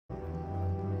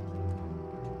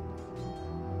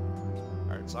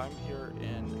Since I'm here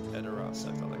in Edoras,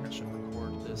 I felt like I should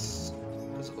record this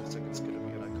because it looks like it's going to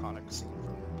be an iconic scene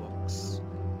from the books.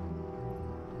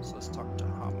 So let's talk to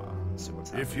Hama and see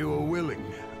what's happening. If you are willing,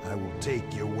 I will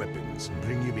take your weapons and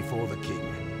bring you before the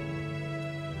king.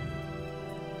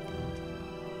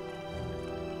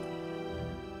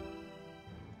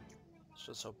 Let's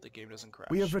just hope the game doesn't crash.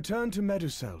 We have returned to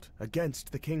Meduseld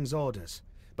against the king's orders,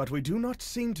 but we do not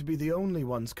seem to be the only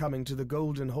ones coming to the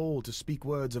Golden Hall to speak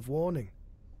words of warning.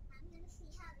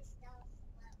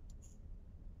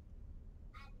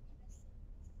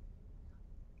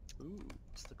 Ooh,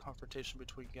 it's the confrontation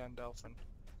between Gandalf and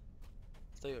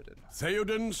Theoden.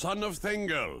 Theoden, son of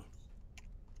Thengel.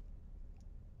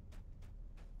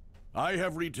 I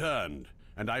have returned,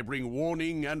 and I bring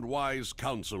warning and wise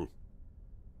counsel.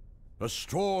 A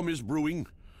storm is brewing.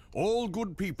 All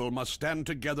good people must stand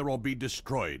together or be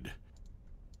destroyed.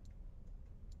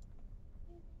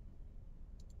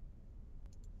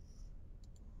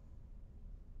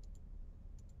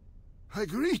 I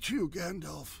greet you,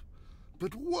 Gandalf.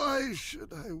 But why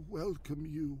should I welcome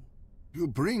you? You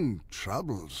bring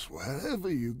troubles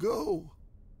wherever you go.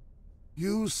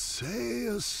 You say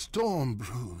a storm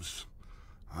brews.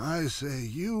 I say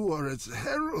you are its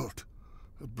herald,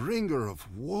 a bringer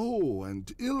of woe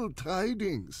and ill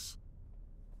tidings.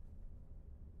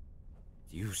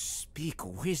 You speak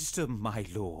wisdom, my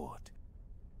lord.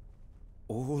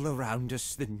 All around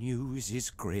us the news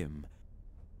is grim.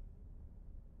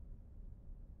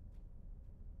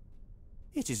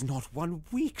 It is not 1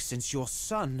 week since your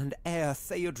son and heir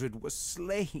Theodred was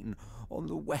slain on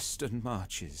the western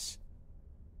marches.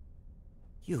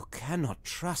 You cannot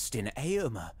trust in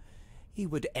Éomer. He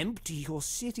would empty your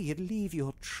city and leave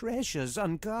your treasures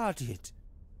unguarded.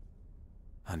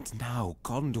 And now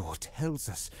Gondor tells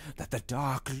us that the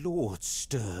Dark Lord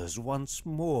stirs once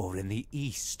more in the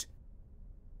east.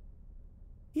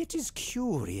 It is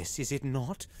curious, is it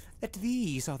not, that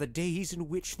these are the days in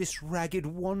which this ragged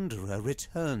wanderer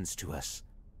returns to us.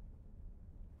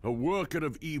 A worker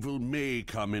of evil may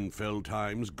come in fell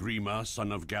times, Grima,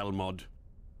 son of Galmod.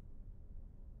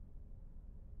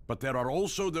 But there are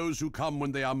also those who come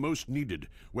when they are most needed,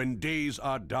 when days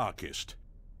are darkest.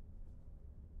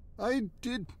 I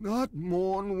did not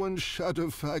mourn when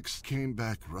Shadowfax came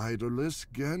back riderless,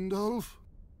 Gandalf.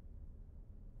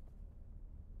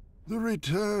 The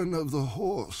return of the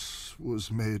horse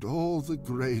was made all the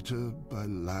greater by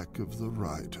lack of the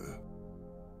rider.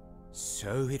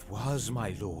 So it was,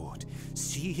 my lord.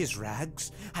 See his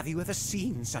rags? Have you ever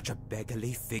seen such a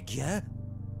beggarly figure?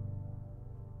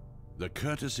 The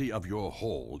courtesy of your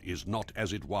hall is not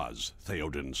as it was,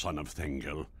 Theoden, son of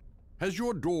Thengel. Has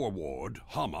your door ward,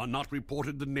 Hama, not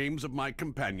reported the names of my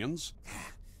companions?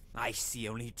 I see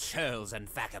only churls and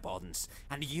vagabonds,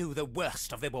 and you the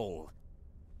worst of them all.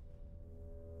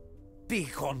 Be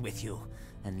gone with you,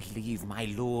 and leave my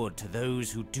lord to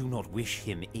those who do not wish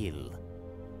him ill.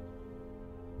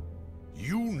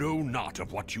 You know not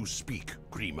of what you speak,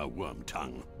 Grima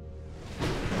Wormtongue.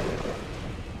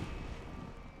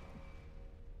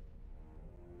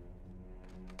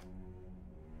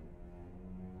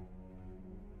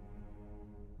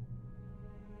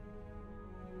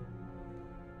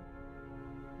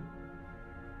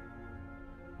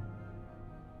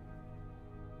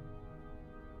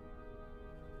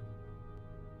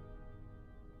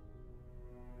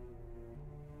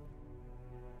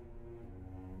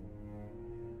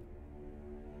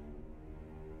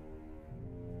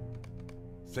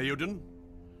 Theoden,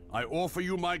 I offer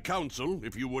you my counsel,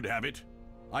 if you would have it.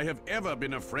 I have ever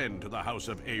been a friend to the House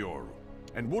of Eorl,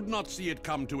 and would not see it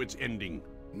come to its ending.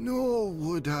 Nor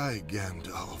would I,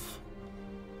 Gandalf.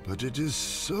 But it is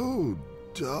so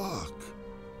dark.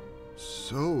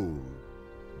 So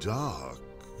dark.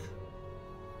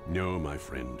 No, my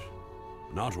friend.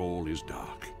 Not all is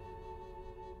dark.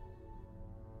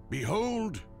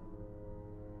 Behold!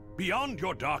 Beyond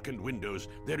your darkened windows,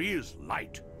 there is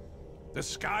light. The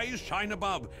skies shine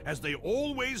above, as they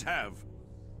always have.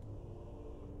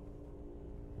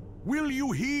 Will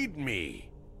you heed me?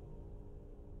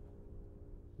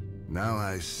 Now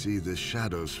I see the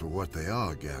shadows for what they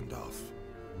are, Gandalf.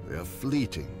 They are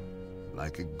fleeting,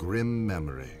 like a grim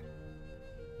memory.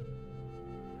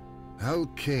 How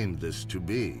came this to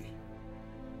be?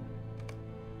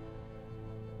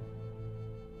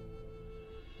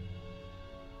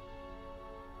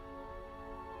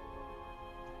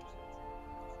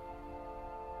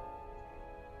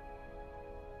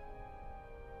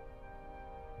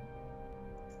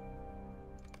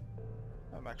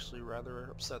 I'm actually rather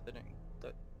upset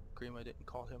that Grima didn't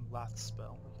call him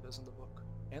Lathspell like he does in the book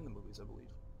and the movies, I believe.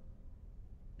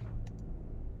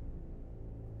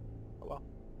 Oh well.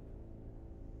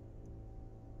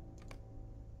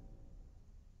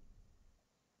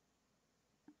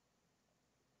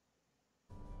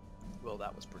 although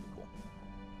that was pretty cool.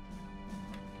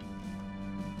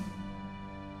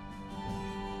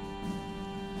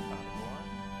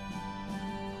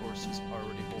 Of course, he's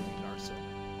already holding Narset.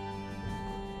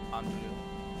 Anvil.